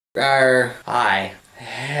Hi.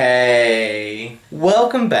 Hey.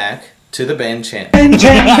 Welcome back to the Benn Chen. Benn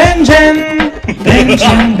Chen, Benn Chen, Benn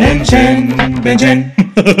Chen, Benn Chen, Benn Chen.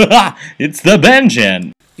 It's the Benn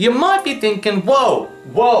Chen. You might be thinking, whoa,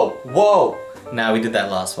 whoa, whoa. Nah, we did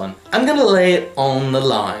that last one. I'm gonna lay it on the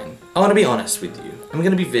line. I wanna be honest with you. I'm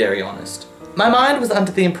gonna be very honest. My mind was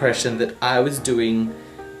under the impression that I was doing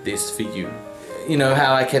this for you. You know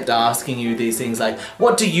how I kept asking you these things like,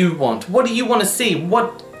 what do you want? What do you want to see?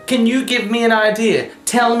 What can you give me an idea?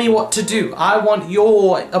 Tell me what to do. I want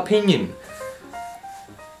your opinion.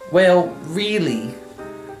 Well, really,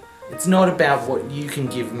 it's not about what you can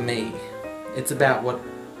give me. It's about what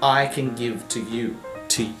I can give to you.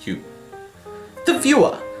 The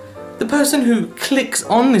viewer. The person who clicks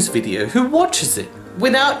on this video, who watches it.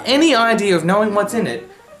 Without any idea of knowing what's in it,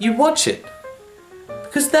 you watch it.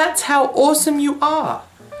 Because that's how awesome you are.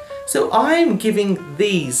 So I'm giving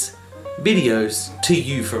these videos to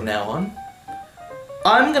you from now on.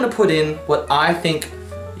 I'm gonna put in what I think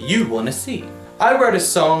you wanna see. I wrote a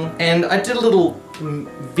song and I did a little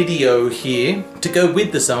video here to go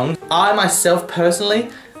with the song. I myself personally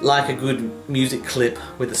like a good music clip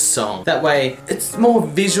with a song. That way it's more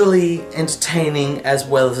visually entertaining as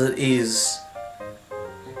well as it is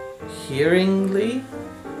hearingly.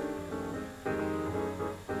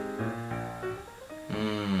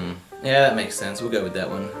 Yeah, that makes sense. We'll go with that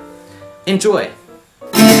one. Enjoy!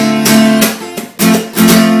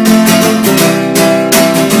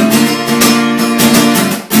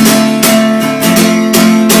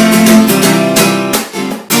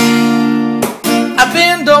 I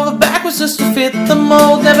bend over backwards just to fit the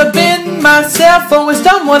mold. Never been myself, always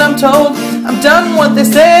done what I'm told. I'm done what they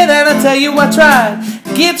said and I tell you I tried.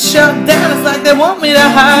 Get shut down, it's like they want me to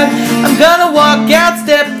hide. I'm gonna walk out,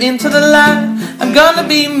 step into the light. I'm gonna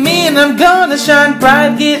be me and I'm gonna shine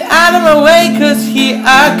bright. Get out of my way, cause here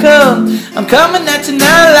I come. I'm coming at you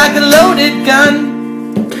now like a loaded gun.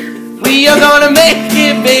 We are gonna make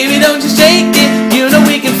it, baby, don't you shake it. You know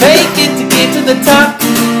we can fake it to get to the top.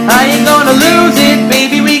 I ain't gonna lose it,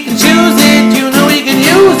 baby, we can choose it. You know we can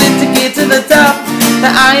use it to get to the top. Now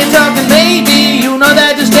I ain't talking maybe, you know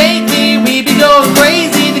that just ain't me. We be going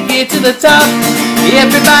crazy to get to the top.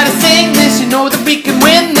 Everybody sing this, you know that we can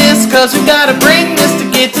win this. Cause we gotta bring this to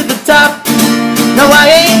get to the top. No, I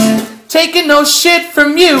ain't taking no shit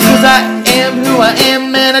from you. Cause I am who I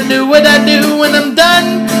am and I do what I do. And I'm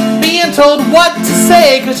done being told what to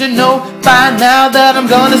say. Cause you know by now that I'm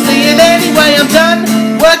gonna say it anyway. I'm done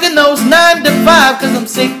working those 9 to 5. Cause I'm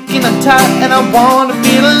sick and I'm tired and I wanna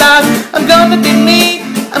feel alive. I'm gonna be me,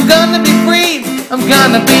 I'm gonna be free. I'm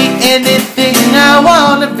gonna be anything I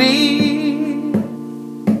wanna be.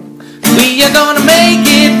 We are gonna make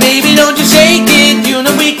it, baby, don't you shake it. You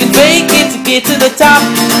know we can fake it to get to the top.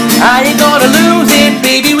 I ain't gonna lose it,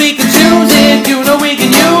 baby, we can choose it. You know we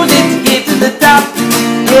can use it to get to the top.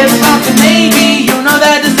 There's something maybe, you know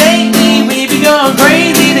that just ain't me. We be going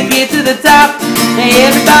crazy to get to the top. Hey,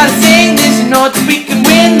 everybody sing this, you know that we can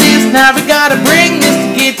win this. Now we gotta bring this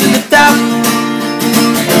to get to the top.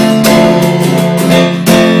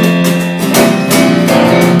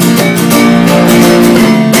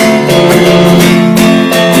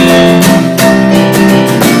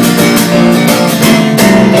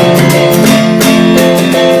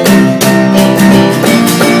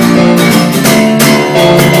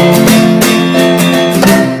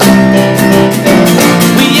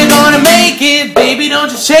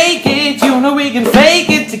 Shake it, you know we can fake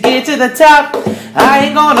it to get to the top. I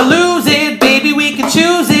ain't gonna lose it, baby, we can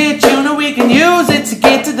choose it. You know we can use it to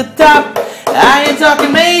get to the top. I ain't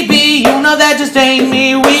talking maybe, you know that just ain't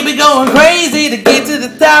me. We be going crazy to get to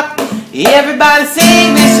the top. Everybody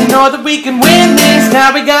sing this, you know that we can win this.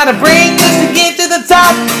 Now we gotta bring this to get to the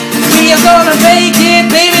top. We are gonna make it,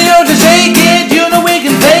 baby, don't you shake it. You know we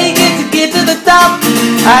can fake it to get to the top.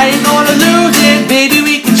 I ain't gonna lose it, baby,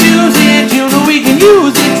 we can choose it. You know we can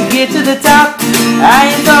use it to get to the top.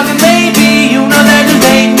 I ain't talking maybe, you know that just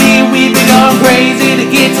ain't me. We be going crazy to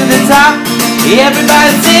get to the top.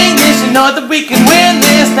 Everybody sing this, you know that we can win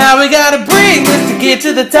this. Now we gotta bring this to get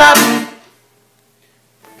to the top.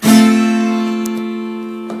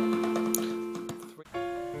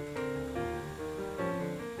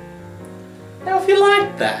 Now if you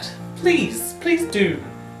like that, please do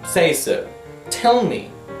say so. Tell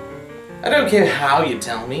me. I don't care how you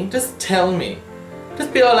tell me, just tell me.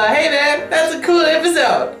 Just be all like, hey man, that's a cool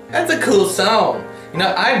episode. That's a cool song. You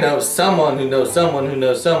know, I know someone who knows someone who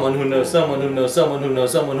knows someone who knows someone who knows someone who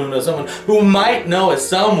knows someone who knows someone who might know a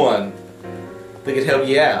someone that could help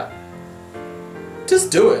you out.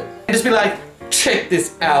 Just do it. And just be like, check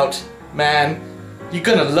this out, man. You're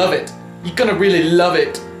gonna love it. You're gonna really love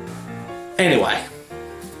it. Anyway.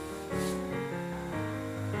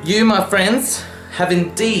 You, my friends, have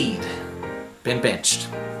indeed been benched.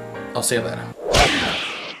 I'll see you later.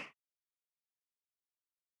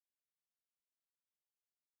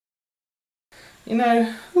 You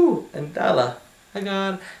know, ooh, a dollar. I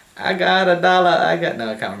got a dollar. No,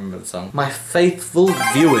 I can't remember the song. My faithful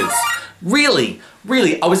viewers. Really,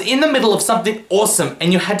 I was in the middle of something awesome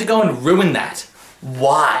and you had to go and ruin that.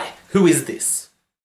 Why? Who is this?